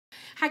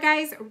Hi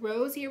guys,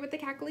 Rose here with the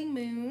Cackling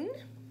Moon.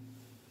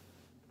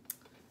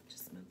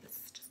 Just move this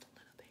just a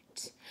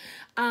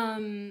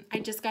little bit. I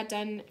just got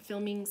done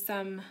filming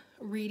some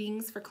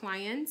readings for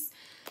clients.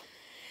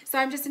 So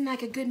I'm just in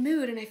like a good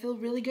mood and I feel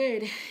really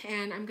good.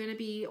 And I'm gonna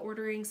be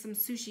ordering some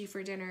sushi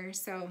for dinner.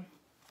 So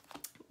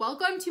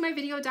welcome to my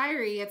video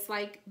diary. It's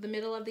like the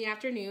middle of the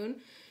afternoon.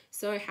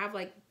 So I have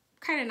like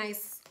kind of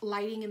nice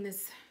lighting in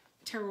this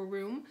tarot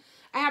room.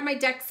 I have my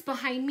decks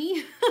behind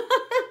me.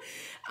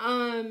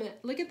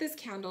 Look at this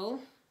candle.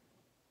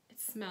 It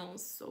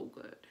smells so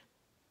good.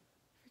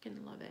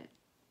 Freaking love it.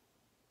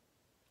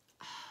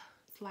 Oh,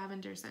 it's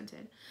lavender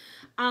scented.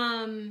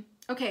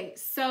 Okay,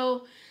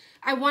 so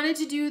I wanted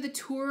to do the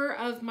tour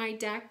of my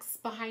decks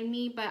behind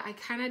me, but I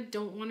kind of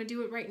don't want to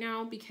do it right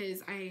now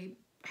because I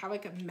have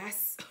like a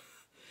mess.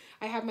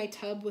 I have my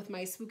tub with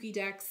my spooky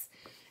decks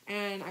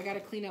and I got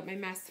to clean up my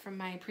mess from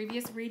my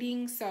previous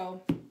reading.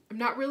 So I'm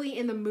not really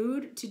in the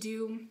mood to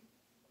do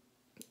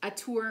a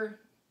tour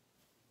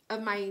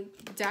of my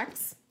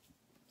decks.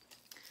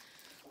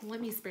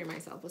 Let me spray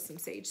myself with some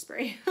sage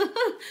spray.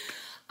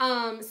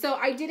 So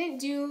I didn't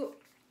do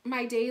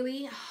my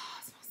daily, oh,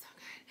 it smells so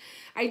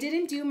good. I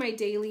didn't do my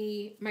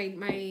daily,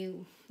 my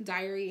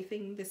diary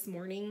thing this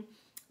morning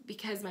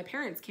because my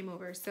parents came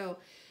over. So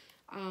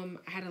I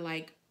had to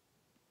like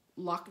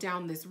lock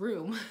down this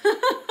room.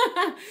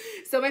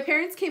 So my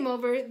parents came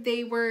over.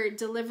 They were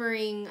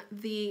delivering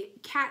the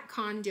cat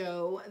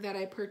condo that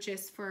I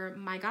purchased for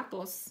my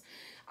gatos.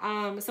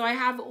 So I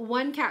have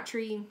one cat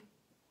tree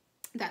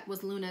that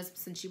was Luna's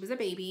since she was a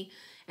baby.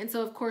 And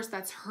so of course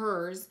that's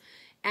hers.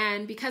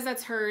 And because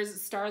that's hers,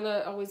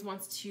 Starla always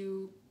wants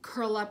to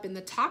curl up in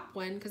the top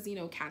one because, you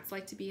know, cats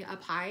like to be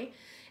up high.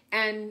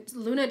 And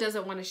Luna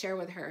doesn't want to share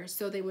with her.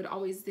 So they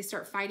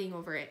start fighting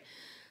over it.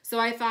 So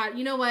I thought,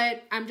 you know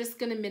what, I'm just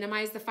going to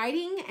minimize the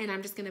fighting and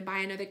I'm just going to buy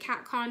another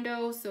cat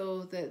condo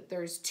so that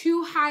there's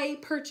two high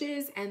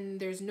perches and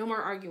there's no more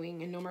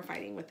arguing and no more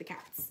fighting with the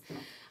cats.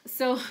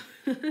 So,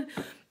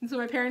 so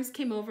my parents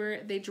came over,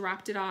 they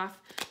dropped it off.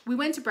 We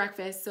went to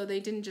breakfast, so they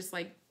didn't just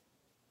like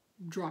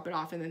drop it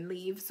off and then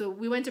leave. So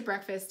we went to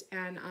breakfast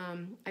and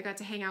I got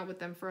to hang out with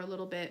them for a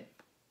little bit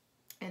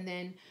and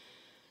then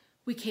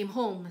we came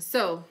home.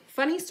 So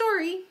funny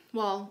story.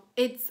 Well,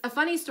 it's a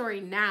funny story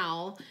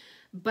now.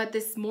 But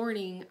this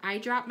morning, I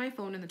dropped my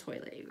phone in the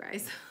toilet, you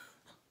guys.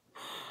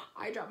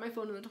 I dropped my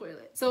phone in the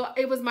toilet. So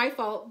it was my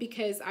fault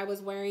because I was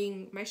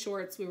wearing my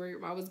shorts.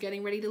 I was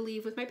getting ready to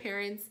leave with my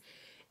parents.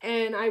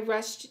 And I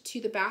rushed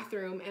to the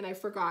bathroom and I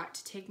forgot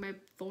to take my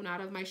phone out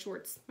of my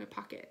shorts, my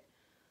pocket.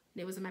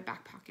 And it was in my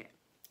back pocket.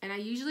 And I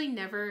usually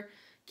never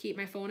keep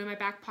my phone in my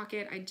back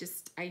pocket.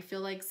 I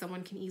feel like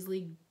someone can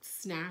easily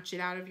snatch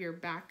it out of your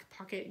back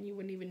pocket and you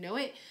wouldn't even know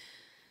it.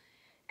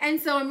 And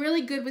so I'm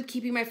really good with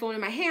keeping my phone in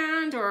my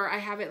hand or I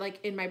have it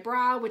like in my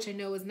bra, which I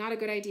know is not a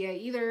good idea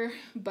either,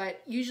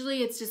 but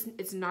usually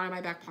it's not in my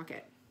back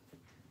pocket.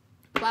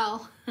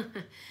 Well,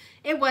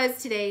 it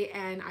was today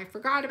and I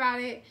forgot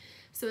about it.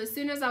 So as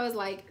soon as I was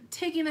like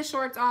taking the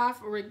shorts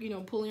off or, you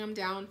know, pulling them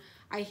down,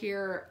 I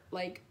hear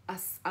like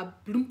a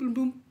boom, boom,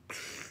 boom,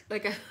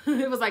 like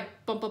it was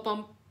like bump, bump,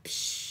 bump,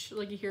 psh,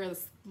 like you hear the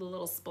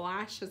little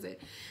splash as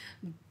it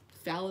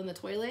fell in the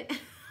toilet.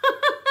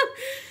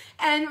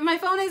 And my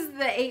phone is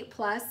the 8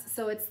 Plus,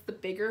 so it's the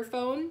bigger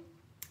phone.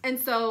 And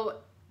so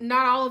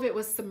not all of it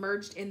was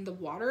submerged in the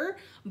water,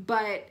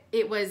 but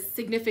it was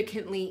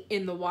significantly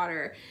in the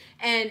water.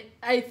 And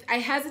I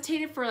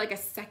hesitated for like a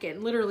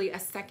second, literally a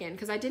second,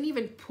 because I didn't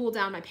even pull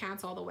down my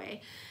pants all the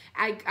way.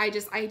 I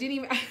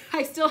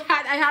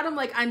had them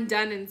like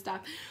undone and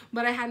stuff,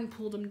 but I hadn't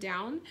pulled them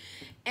down.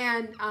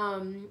 And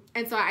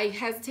so I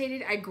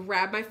hesitated, I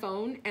grabbed my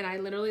phone and I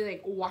literally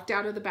like walked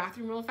out of the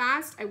bathroom real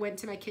fast. I went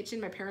to my kitchen.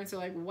 My parents are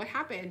like, what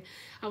happened?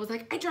 I was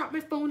like, I dropped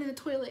my phone in the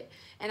toilet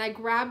and I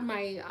grabbed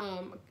my,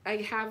 I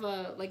have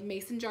like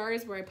mason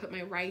jars where I put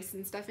my rice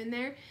and stuff in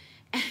there.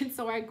 And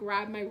so I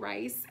grabbed my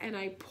rice and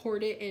I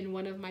poured it in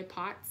one of my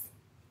pots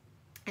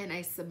and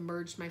I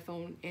submerged my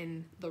phone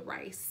in the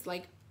rice,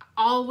 like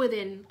all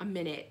within a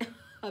minute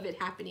of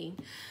it happening.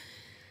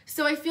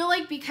 So I feel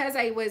like because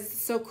I was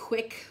so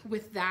quick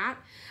with that,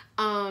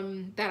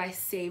 that I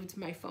saved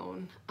my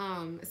phone.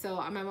 So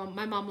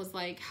my mom was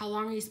like, how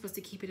long are you supposed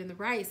to keep it in the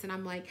rice? And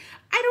I'm like,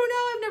 I don't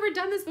know. I've never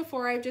done this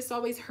before. I've just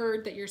always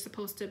heard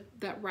that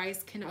that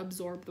rice can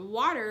absorb the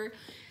water.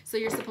 So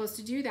you're supposed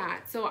to do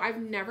that. So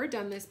I've never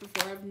done this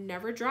before. I've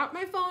never dropped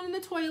my phone in the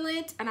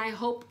toilet and I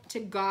hope to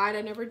God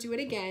I never do it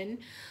again.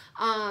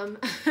 I'm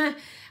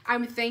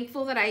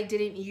thankful that I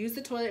didn't use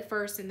the toilet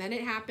first and then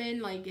it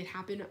happened. Like it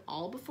happened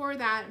all before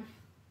that.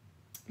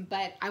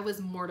 But I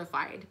was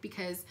mortified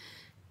because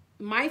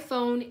my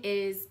phone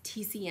is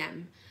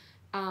TCM,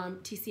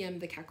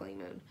 TCM, the Cackling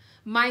Moon.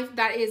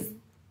 That is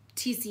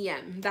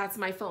TCM, that's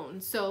my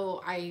phone.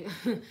 So I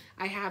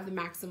have the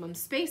maximum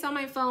space on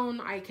my phone.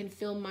 I can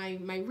film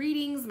my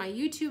readings, my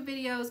YouTube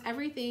videos,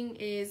 everything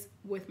is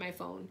with my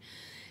phone.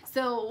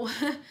 So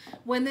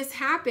when this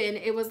happened,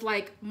 it was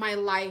like my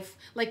life,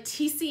 like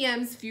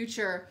TCM's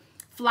future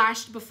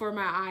flashed before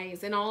my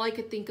eyes, and all I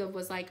could think of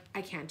was like,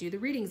 I can't do the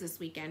readings this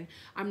weekend.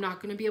 I'm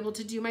not going to be able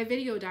to do my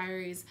video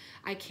diaries.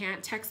 I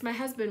can't text my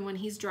husband when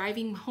he's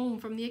driving home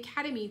from the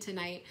academy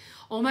tonight.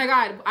 Oh my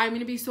God, I'm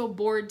going to be so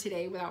bored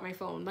today without my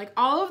phone. Like,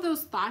 all of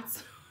those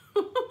thoughts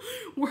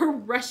were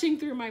rushing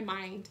through my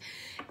mind.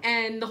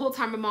 And the whole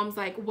time my mom's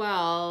like,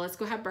 well, let's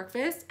go have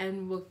breakfast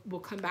and we'll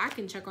come back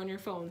and check on your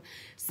phone.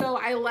 So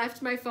I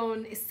left my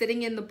phone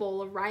sitting in the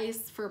bowl of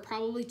rice for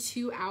probably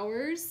 2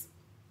 hours.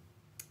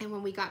 And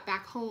when we got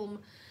back home,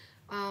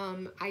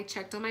 I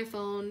checked on my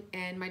phone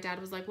and my dad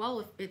was like,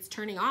 well, it's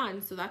turning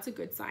on, so that's a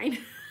good sign.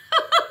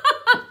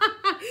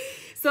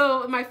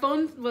 So my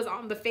phone was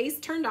on, the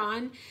face turned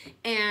on,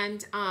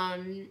 and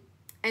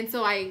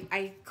so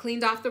I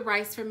cleaned off the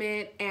rice from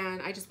it, and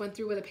I just went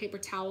through with a paper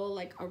towel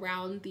like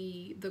around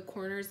the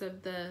corners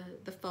of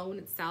the phone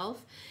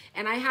itself.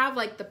 And I have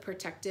like the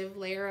protective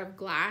layer of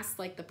glass,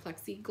 like the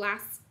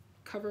plexiglass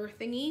cover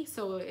thingy,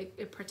 so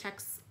it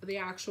protects the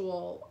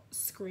actual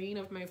screen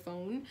of my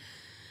phone.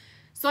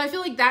 So I feel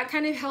like that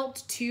kind of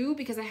helped too,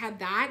 because I had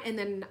that, and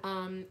then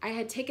I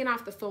had taken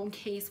off the phone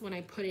case when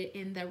I put it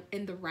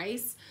in the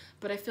rice,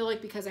 but I feel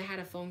like because I had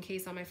a phone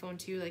case on my phone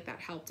too, like that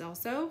helped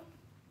also.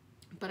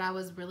 But I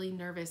was really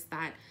nervous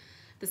that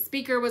the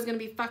speaker was going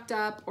to be fucked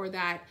up, or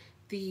that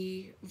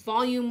the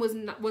volume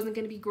wasn't going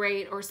to be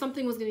great, or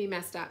something was going to be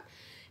messed up.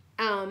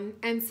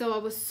 And so I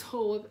was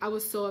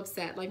so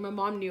upset. Like, my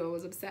mom knew I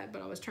was upset,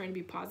 but I was trying to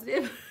be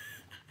positive.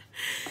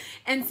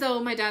 And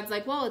so my dad's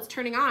like, well, it's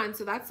turning on,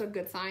 so that's a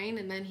good sign.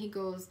 And then he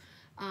goes,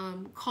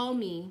 call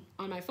me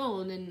on my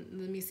phone and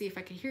let me see if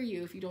I can hear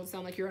you, if you don't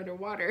sound like you're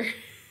underwater.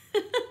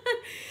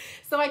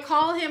 So I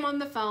call him on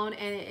the phone,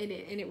 and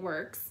it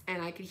works,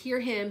 and I could hear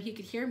him. He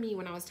could hear me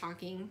when I was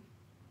talking.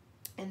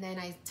 And then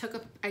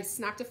I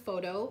snapped a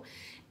photo,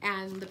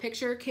 and the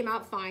picture came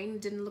out fine.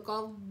 Didn't look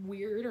all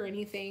weird or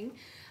anything.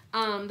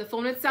 The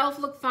phone itself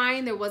looked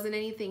fine. There wasn't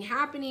anything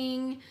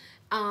happening.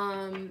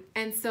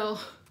 And so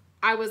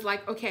I was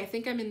like, okay, I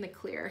think I'm in the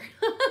clear.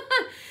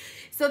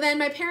 So then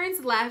my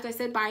parents left. I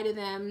said bye to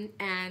them,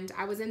 and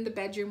I was in the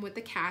bedroom with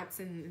the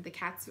cats, and the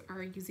cats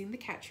are using the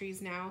cat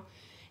trees now.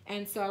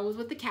 And so I was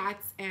with the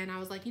cats, and I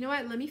was like, you know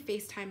what? Let me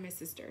FaceTime my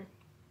sister.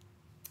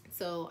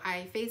 So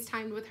I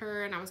FaceTimed with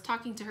her, and I was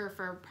talking to her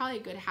for probably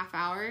a good half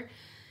hour.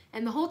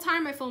 And the whole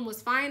time my phone was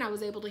fine. I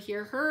was able to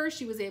hear her.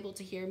 She was able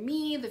to hear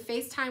me. The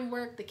FaceTime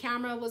worked. The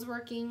camera was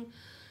working.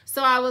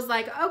 So I was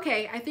like,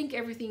 okay, I think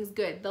everything's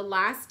good. The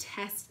last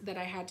test that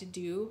I had to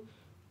do,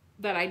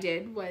 that I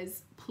did,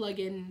 was plug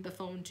in the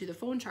phone to the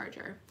phone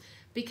charger,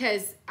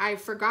 because I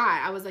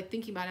forgot. I was like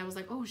thinking about it. I was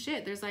like, oh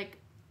shit, there's like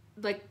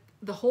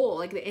the hole,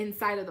 like the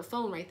inside of the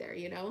phone right there,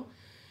 you know?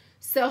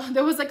 So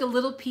there was like a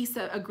little piece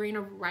of a grain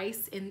of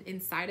rice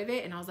inside of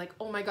it. And I was like,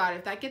 oh my God,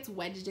 if that gets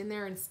wedged in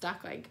there and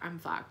stuck, like, I'm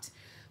fucked.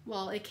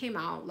 Well, it came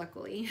out,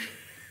 luckily.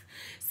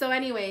 So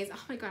anyways,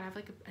 oh my God, I have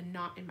like a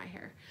knot in my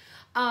hair.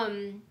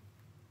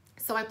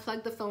 So I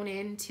plugged the phone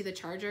in to the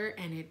charger,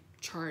 and it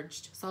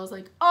charged. So I was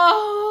like,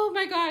 oh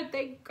my God,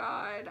 thank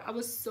God. I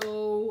was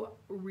so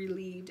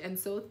relieved and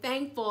so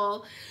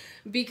thankful,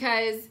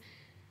 because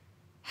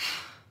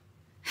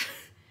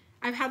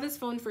I've had this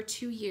phone for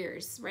 2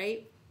 years,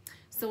 right?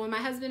 So when my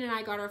husband and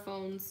I got our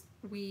phones,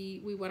 we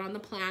went on the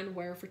plan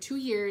where for 2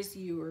 years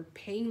you were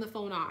paying the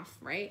phone off,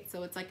 right?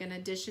 So it's like an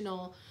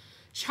additional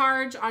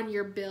charge on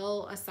your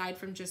bill aside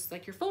from just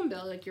like your phone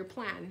bill, like your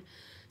plan.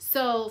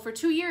 So for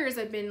 2 years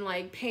I've been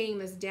like paying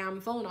this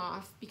damn phone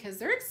off because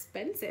they're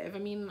expensive. I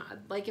mean,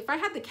 like if I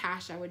had the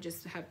cash, I would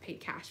just have paid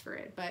cash for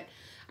it, but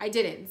I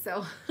didn't.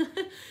 So,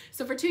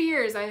 so for 2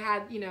 years I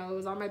had, you know, it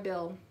was on my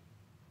bill.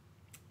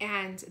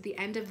 And the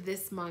end of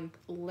this month,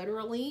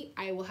 literally,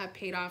 I will have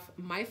paid off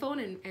my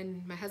phone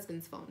and my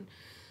husband's phone.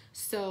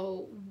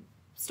 So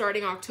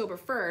starting October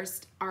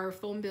 1st, our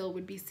phone bill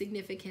would be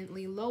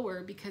significantly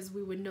lower because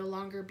we would no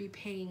longer be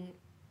paying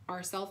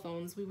our cell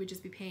phones. We would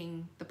just be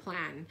paying the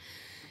plan.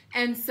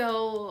 And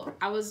so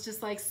I was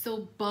just like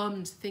so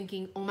bummed,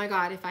 thinking, oh my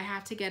God, if I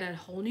have to get a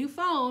whole new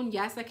phone,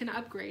 yes, I can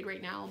upgrade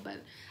right now, but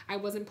I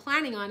wasn't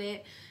planning on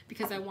it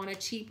because I want a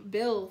cheap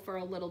bill for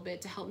a little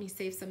bit to help me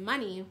save some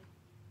money.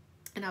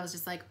 And I was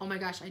just like, oh my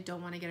gosh, I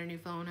don't want to get a new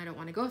phone. I don't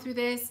want to go through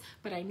this,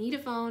 but I need a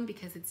phone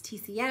because it's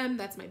TCM.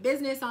 That's my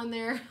business on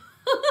there.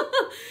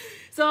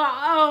 So,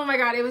 oh my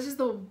God, it was just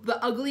the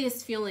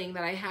ugliest feeling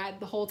that I had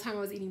the whole time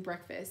I was eating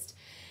breakfast.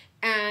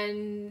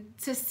 And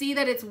to see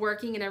that it's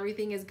working and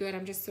everything is good,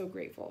 I'm just so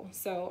grateful.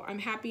 So I'm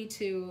happy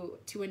to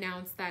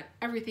announce that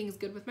everything is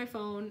good with my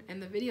phone, and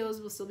the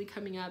videos will still be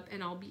coming up,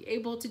 and I'll be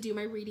able to do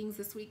my readings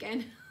this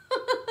weekend.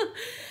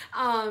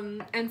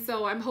 And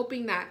so I'm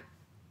hoping that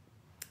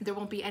there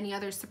won't be any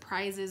other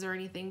surprises or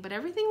anything, but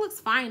everything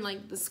looks fine.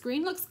 Like the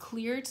screen looks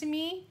clear to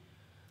me.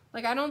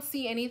 Like I don't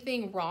see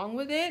anything wrong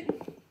with it.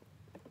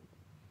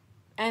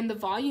 And the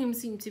volume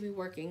seemed to be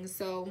working.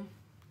 So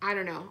I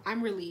don't know,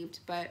 I'm relieved,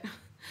 but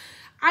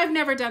I've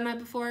never done that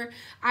before.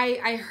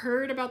 I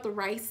heard about the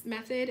rice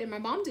method, and my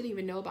mom didn't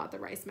even know about the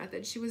rice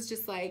method. She was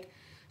just like,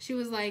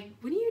 what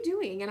are you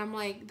doing? And I'm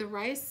like, the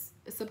rice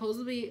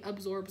supposedly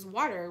absorbs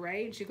water,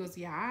 right? And she goes,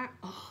 yeah.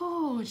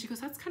 Oh, and she goes,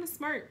 that's kind of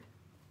smart.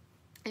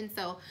 And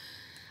so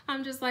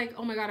I'm just like,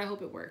 oh my God, I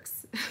hope it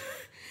works.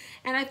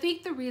 And I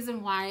think the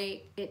reason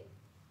why it,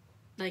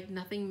 like,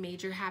 nothing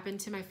major happened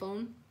to my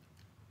phone,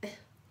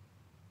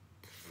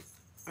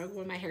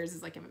 one of my hairs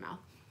is like in my mouth.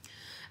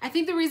 I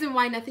think the reason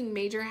why nothing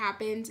major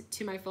happened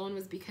to my phone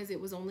was because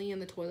it was only in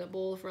the toilet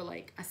bowl for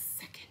like a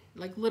second,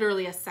 like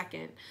literally a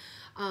second.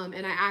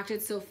 And I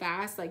acted so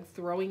fast, like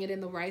throwing it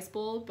in the rice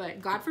bowl.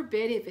 But God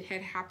forbid if it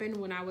had happened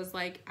when I was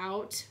like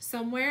out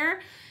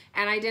somewhere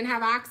and I didn't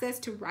have access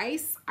to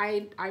rice,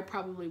 I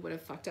probably would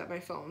have fucked up my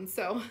phone.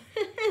 So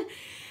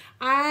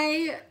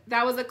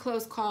that was a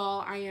close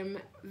call. I am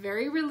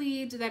very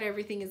relieved that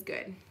everything is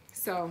good.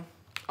 So,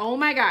 oh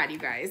my God, you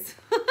guys.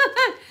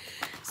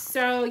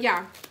 So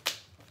yeah,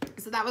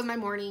 so that was my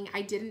morning.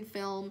 I didn't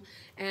film.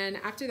 And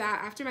after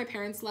that, after my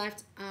parents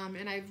left,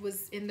 and I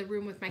was in the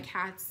room with my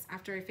cats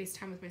after I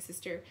FaceTime with my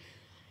sister,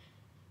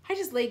 I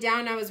just laid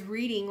down and I was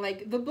reading.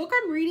 Like, the book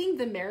I'm reading,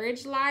 The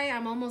Marriage Lie,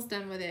 I'm almost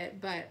done with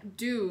it. But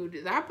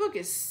dude, that book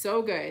is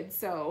so good.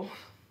 So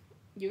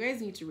you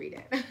guys need to read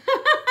it.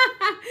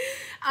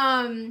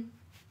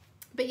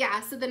 But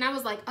yeah, so then I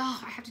was like,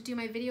 oh, I have to do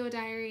my video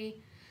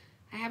diary.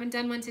 I haven't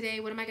done one today.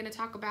 What am I going to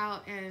talk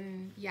about?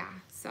 And yeah,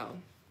 so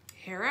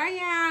here I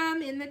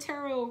am in the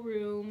tarot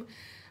room.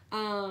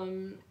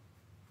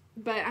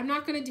 But I'm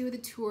not going to do the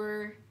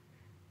tour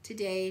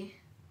today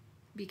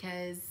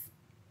because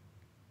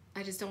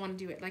I just don't want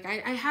to do it. Like,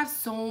 I have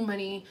so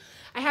many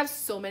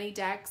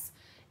decks,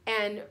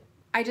 and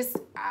I just,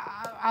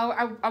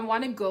 I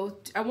want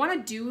to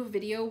do a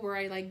video where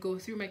I like go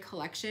through my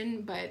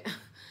collection, but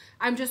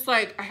I'm just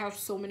like, I have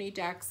so many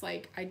decks.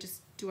 Like,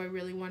 do I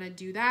really want to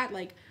do that?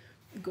 Like,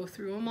 go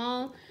through them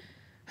all?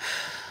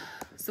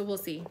 So we'll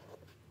see.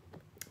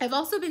 I've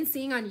also been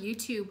seeing on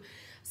YouTube,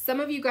 some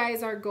of you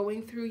guys are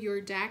going through your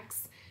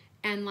decks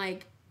and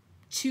like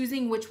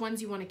choosing which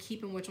ones you want to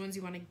keep and which ones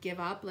you want to give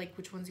up, like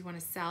which ones you want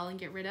to sell and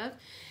get rid of.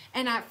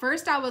 And at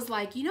first I was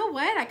like, you know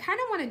what? I kind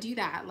of want to do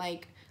that.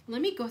 Like,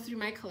 let me go through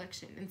my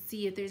collection and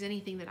see if there's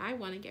anything that I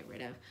want to get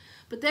rid of.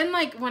 But then,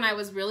 like, when I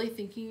was really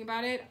thinking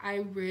about it, I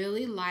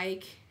really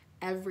like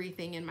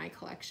everything in my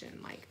collection.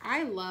 Like,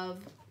 I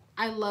love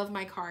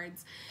my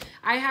cards.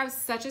 I have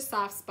such a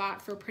soft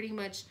spot for pretty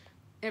much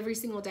every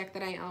single deck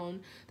that I own.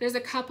 There's a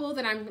couple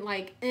that I'm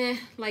like,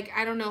 like,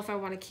 I don't know if I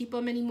want to keep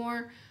them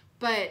anymore,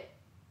 but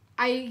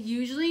I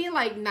usually,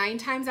 like, 9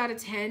 times out of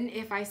 10,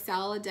 if I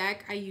sell a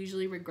deck, I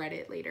usually regret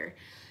it later.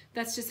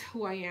 That's just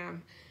who I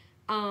am.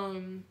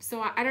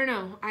 So I don't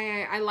know.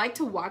 I like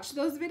to watch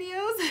those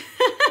videos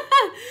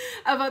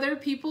of other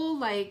people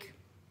like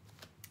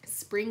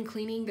spring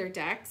cleaning their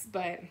decks,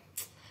 but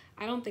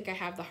I don't think I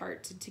have the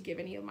heart to give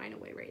any of mine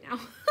away right now.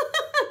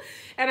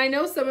 And I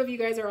know some of you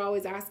guys are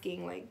always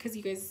asking, like, because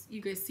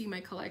you guys see my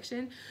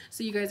collection,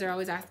 so you guys are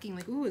always asking,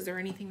 like, ooh, is there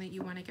anything that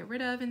you want to get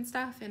rid of and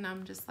stuff? And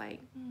I'm just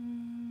like,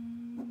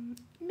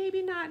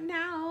 maybe not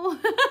now.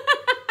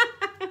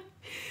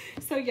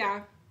 So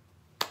yeah.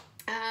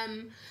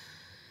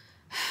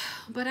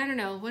 But I don't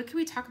know. What can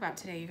we talk about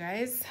today, you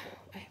guys?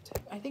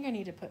 I think I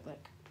need to put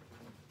like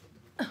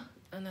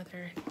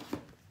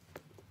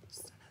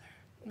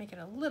make it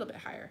a little bit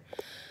higher.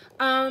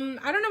 I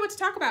don't know what to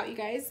talk about, you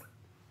guys.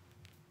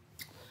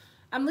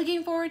 I'm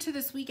looking forward to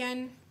this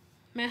weekend.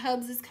 My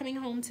hubs is coming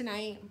home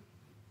tonight,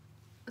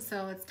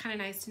 so it's kind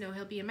of nice to know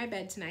he'll be in my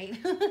bed tonight.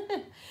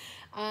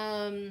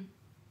 I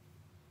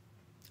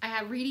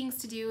have readings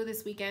to do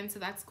this weekend, so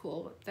that's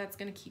cool. That's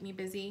gonna keep me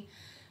busy.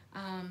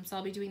 So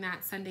I'll be doing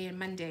that Sunday and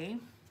Monday.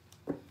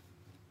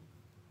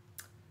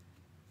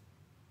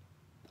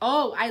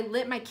 Oh, I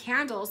lit my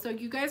candle. So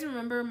you guys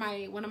remember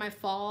one of my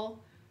fall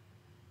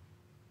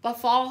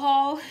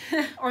haul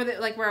or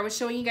like where I was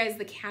showing you guys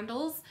the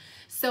candles.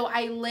 So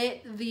I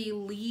lit the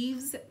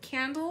leaves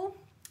candle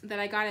that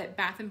I got at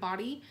Bath and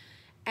Body,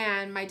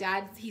 and my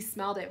dad, he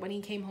smelled it when he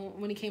came home.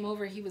 When he came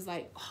over, he was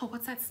like, "Oh,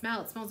 what's that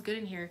smell? It smells good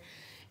in here."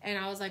 And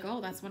I was like, "Oh,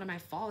 that's one of my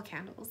fall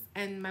candles."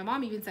 And my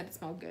mom even said it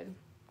smelled good.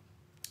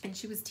 And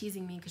she was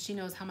teasing me because she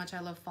knows how much I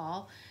love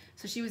fall.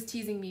 So she was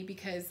teasing me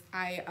because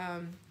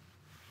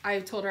I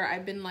told her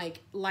I've been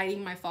like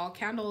lighting my fall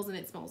candles and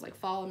it smells like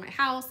fall in my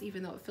house,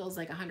 even though it feels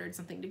like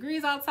 100-something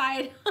degrees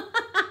outside.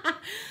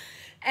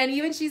 And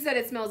even she said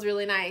it smells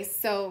really nice.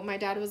 So my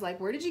dad was like,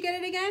 "Where did you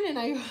get it again?" And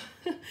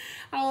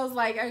I was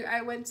like,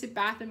 I went to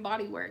Bath and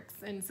Body Works.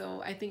 And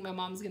so I think my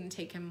mom's going to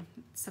take him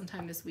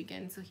sometime this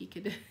weekend so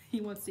he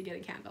wants to get a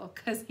candle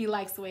because he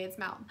likes the way it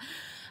smelled.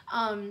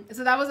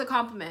 So that was a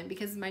compliment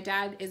because my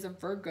dad is a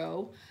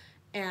Virgo,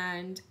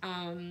 and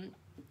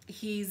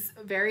he's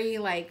very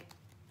like,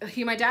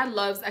 my dad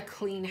loves a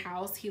clean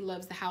house. He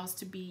loves the house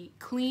to be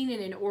clean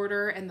and in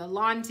order and the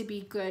lawn to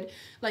be good.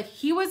 Like,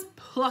 he was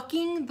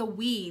plucking the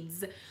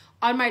weeds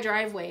on my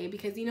driveway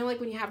because, you know, like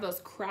when you have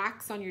those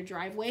cracks on your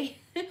driveway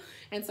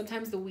and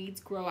sometimes the weeds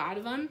grow out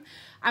of them.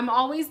 I'm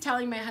always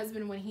telling my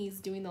husband when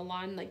he's doing the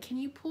lawn, like, can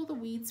you pull the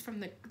weeds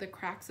from the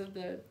cracks of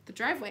the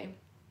driveway?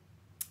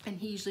 And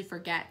he usually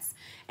forgets.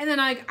 And then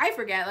I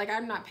forget, like,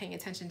 I'm not paying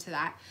attention to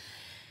that.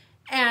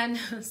 And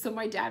so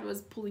my dad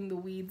was pulling the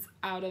weeds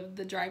out of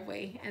the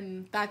driveway,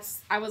 and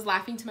I was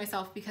laughing to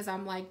myself because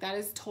I'm like, that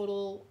is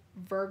total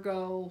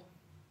Virgo,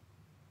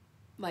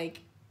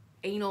 like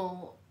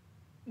analness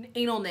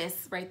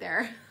right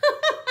there.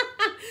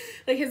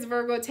 Like his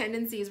Virgo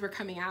tendencies were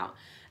coming out.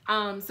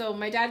 So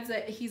my dad's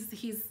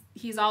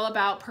he's all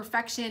about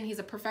perfection. He's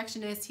a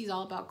perfectionist. He's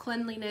all about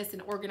cleanliness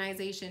and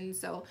organization.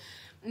 So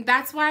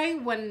that's why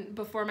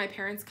before my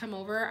parents come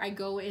over, I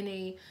go in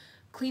a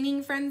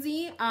cleaning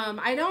frenzy.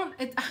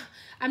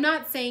 I'm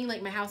not saying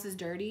like my house is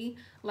dirty.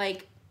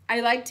 Like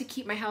I like to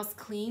keep my house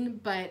clean,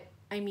 but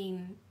I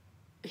mean,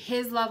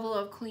 his level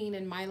of clean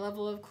and my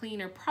level of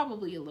clean are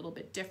probably a little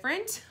bit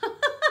different.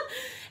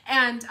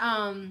 And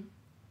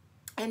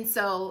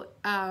so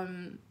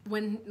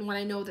when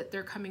I know that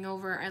they're coming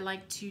over, I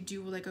like to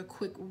do like a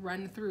quick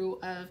run through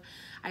of,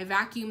 I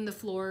vacuum the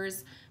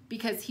floors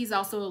because he's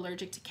also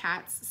allergic to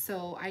cats.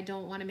 So I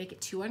don't want to make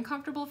it too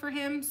uncomfortable for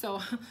him. So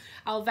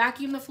I'll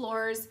vacuum the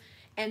floors,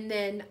 and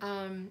then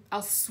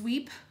I'll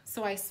sweep.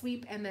 So I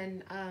sweep, and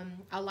then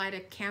I'll light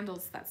a candle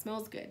so that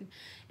smells good.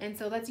 And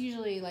so that's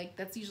usually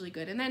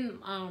good. And then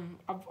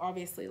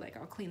obviously like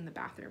I'll clean the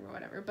bathroom or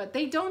whatever, but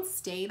they don't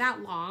stay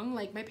that long.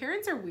 Like my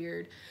parents are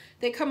weird.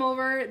 They come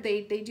over,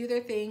 they do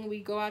their thing.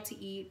 We go out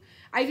to eat.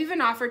 I've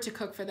even offered to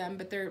cook for them,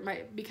 but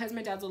because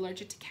my dad's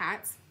allergic to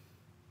cats,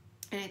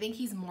 and I think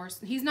he's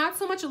not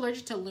so much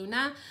allergic to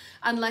Luna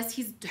unless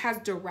he has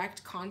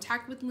direct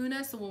contact with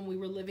Luna. So when we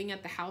were living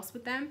at the house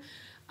with them,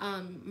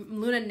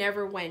 Luna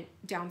never went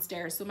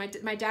downstairs. So my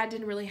dad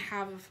didn't really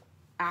have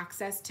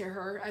access to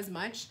her as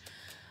much.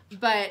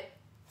 But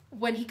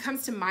when he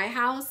comes to my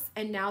house,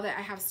 and now that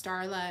I have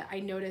Starla, I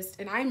noticed,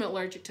 and I'm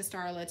allergic to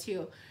Starla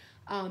too,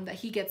 that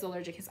he gets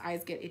allergic. His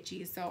eyes get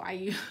itchy. So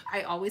I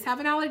always have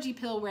an allergy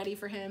pill ready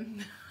for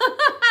him.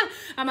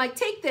 I'm like,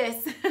 take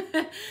this.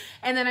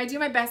 And then I do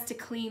my best to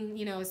clean,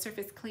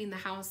 surface clean the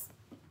house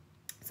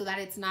so that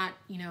it's not,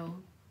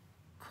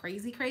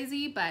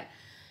 crazy, but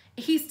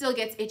he still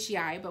gets itchy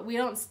eye. But we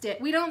don't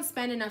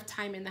spend enough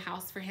time in the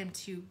house for him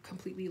to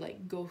completely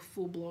like go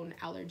full-blown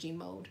allergy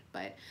mode.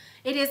 But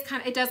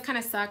it does kind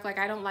of suck. Like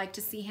I don't like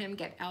to see him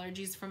get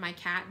allergies from my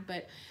cat,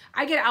 but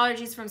I get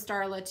allergies from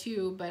Starla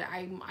too, but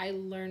I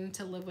learn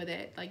to live with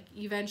it. Like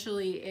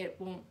eventually it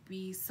won't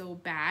be so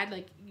bad.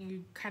 Like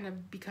you kind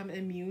of become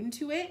immune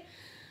to it.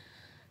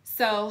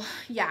 So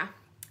yeah.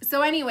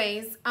 So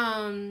anyways,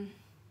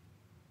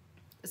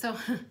 so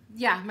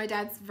yeah, my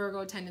dad's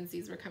Virgo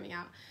tendencies were coming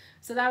out.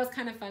 So that was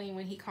kind of funny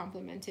when he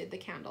complimented the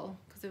candle,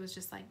 because it was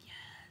just like, yes.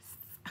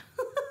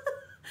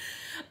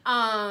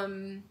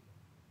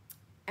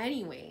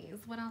 Anyways,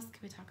 what else can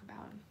we talk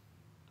about?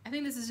 I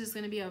think this is just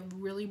going to be a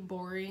really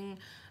boring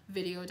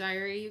video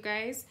diary, you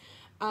guys.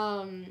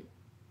 Also,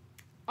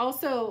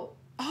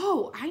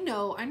 oh, I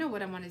know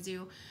what I want to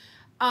do.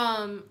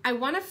 I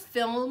want to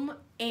film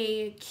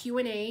a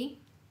Q&A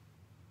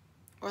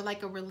or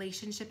like a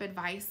relationship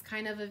advice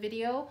kind of a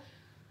video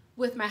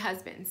with my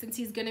husband, since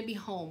he's going to be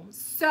home.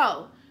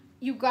 So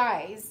you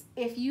guys,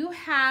 if you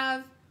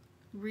have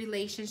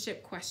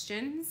relationship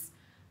questions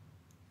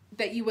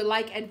that you would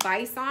like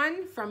advice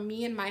on from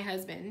me and my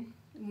husband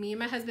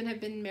have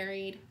been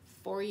married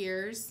 4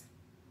 years,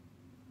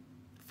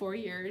 but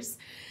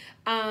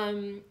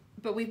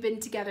we've been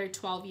together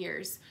 12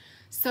 years.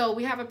 So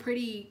we have a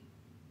pretty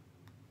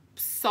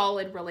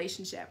solid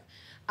relationship.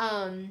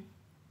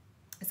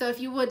 So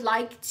if you would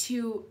like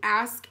to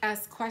ask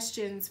us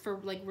questions for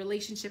like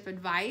relationship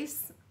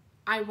advice,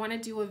 I want to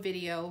do a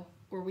video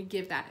where we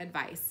give that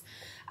advice.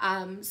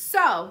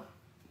 So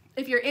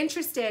if you're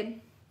interested,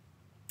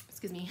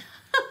 excuse me,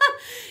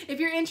 if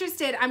you're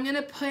interested, I'm going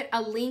to put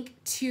a link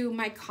to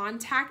my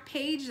contact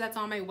page that's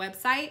on my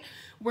website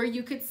where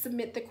you could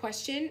submit the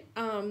question,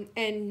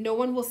 and no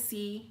one will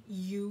see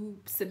you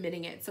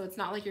submitting it. So it's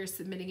not like you're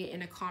submitting it in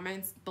the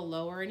comments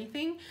below or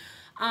anything.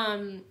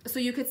 So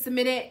you could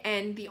submit it,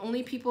 and the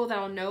only people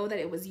that'll know that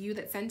it was you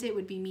that sent it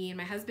would be me and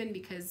my husband,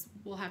 because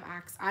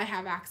I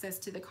have access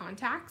to the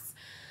contacts.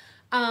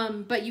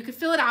 But you could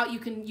fill it out. You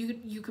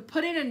could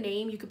put in a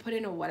name, you could put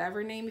in a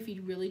whatever name if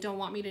you really don't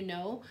want me to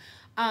know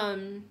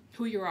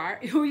who you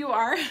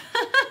are.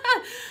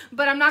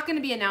 But I'm not going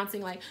to be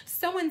announcing like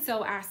so and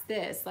so asked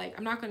this. Like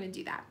I'm not going to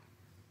do that.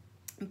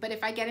 But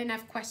if I get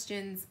enough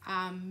questions,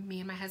 me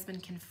and my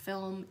husband can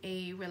film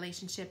a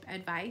relationship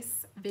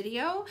advice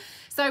video.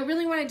 So I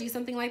really want to do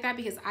something like that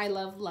because I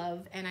love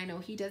love, and I know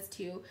he does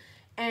too.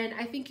 And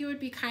I think it would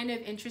be kind of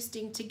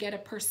interesting to get a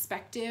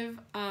perspective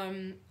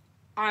on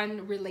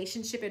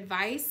relationship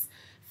advice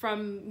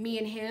from me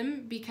and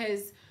him,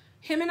 because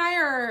him and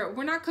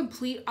we're not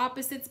complete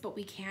opposites, but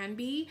we can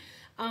be.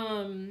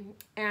 And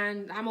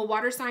I'm a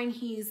water sign,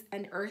 he's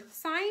an earth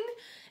sign.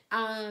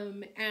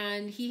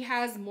 And he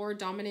has more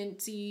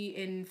dominancy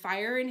in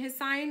fire in his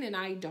sign, and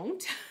I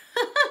don't.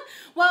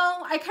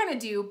 Well, I kind of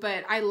do,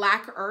 but I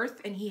lack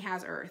earth and he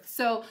has earth.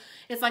 So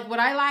it's like what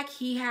I lack,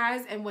 he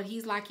has, and what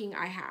he's lacking,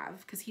 I have,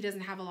 because he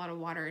doesn't have a lot of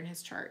water in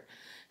his chart.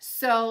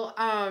 So,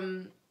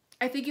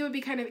 I think it would be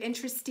kind of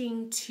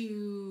interesting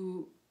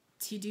to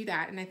do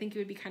that. And I think it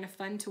would be kind of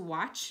fun to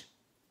watch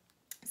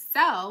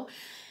So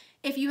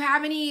if you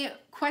have any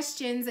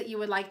questions that you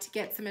would like to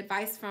get some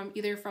advice from,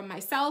 either from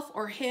myself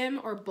or him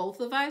or both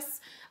of us,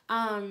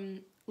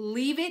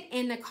 leave it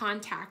in the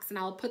contacts, and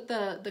I'll put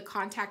the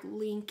contact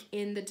link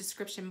in the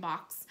description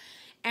box.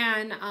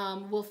 And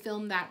we'll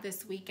film that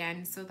this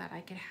weekend so that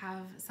I could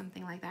have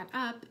something like that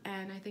up,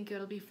 and I think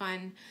it'll be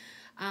fun.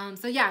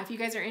 So yeah, if you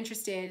guys are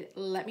interested,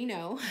 let me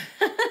know.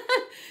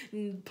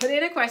 Put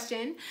in a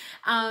question,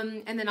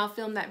 and then I'll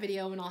film that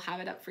video and I'll have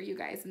it up for you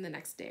guys in the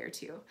next day or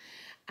two.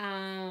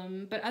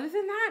 But other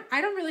than that, I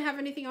don't really have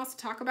anything else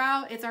to talk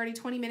about. It's already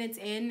 20 minutes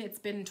in. It's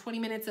been 20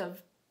 minutes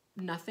of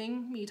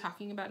nothing, me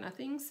talking about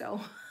nothing.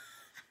 So,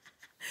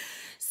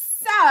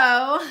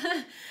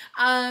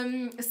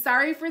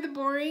 sorry for the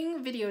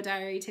boring video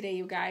diary today,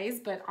 you guys,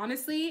 but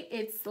honestly,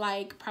 it's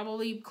like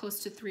probably close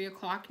to 3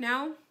 o'clock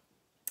now.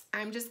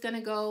 I'm just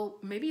gonna go,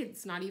 maybe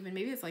it's not even,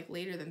 maybe it's like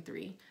later than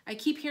 3. I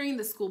keep hearing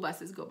the school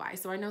buses go by,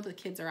 so I know the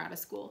kids are out of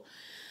school.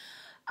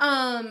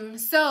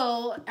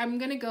 So I'm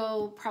gonna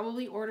go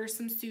probably order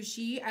some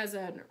sushi as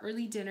an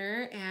early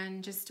dinner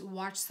and just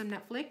watch some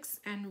Netflix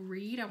and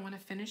read. I want to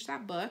finish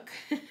that book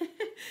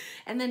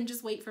and then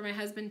just wait for my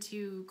husband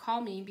to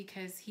call me,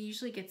 because he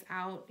usually gets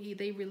out.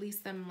 They release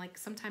them like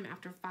sometime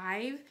after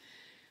 5.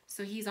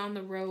 So he's on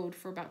the road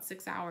for about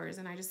 6 hours,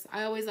 and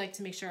I always like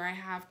to make sure I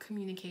have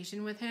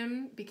communication with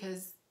him,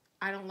 because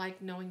I don't like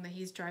knowing that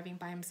he's driving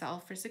by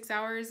himself for 6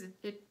 hours.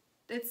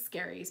 It's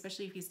scary,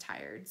 especially if he's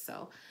tired.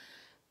 So,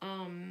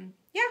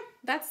 yeah,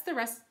 that's the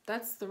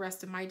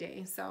rest of my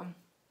day. So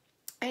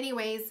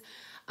anyways,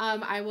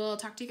 I will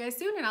talk to you guys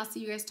soon, and I'll see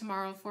you guys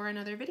tomorrow for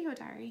another video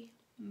diary.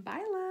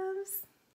 Bye, love.